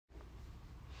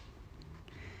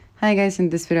Hi guys, in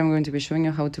this video I'm going to be showing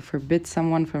you how to forbid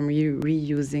someone from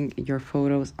reusing your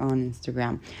photos on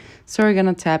Instagram. So we're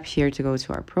gonna tap here to go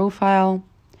to our profile.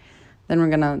 Then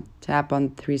we're gonna tap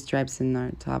on three stripes in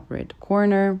our top right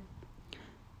corner.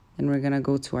 Then we're gonna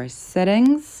go to our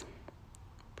settings,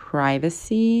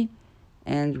 privacy,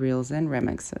 and reels and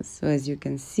remixes. So as you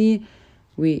can see,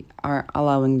 we are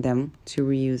allowing them to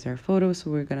reuse our photos, so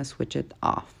we're gonna switch it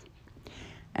off.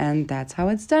 And that's how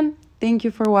it's done. Thank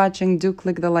you for watching. Do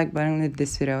click the like button if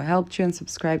this video helped you and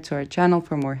subscribe to our channel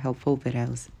for more helpful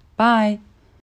videos. Bye!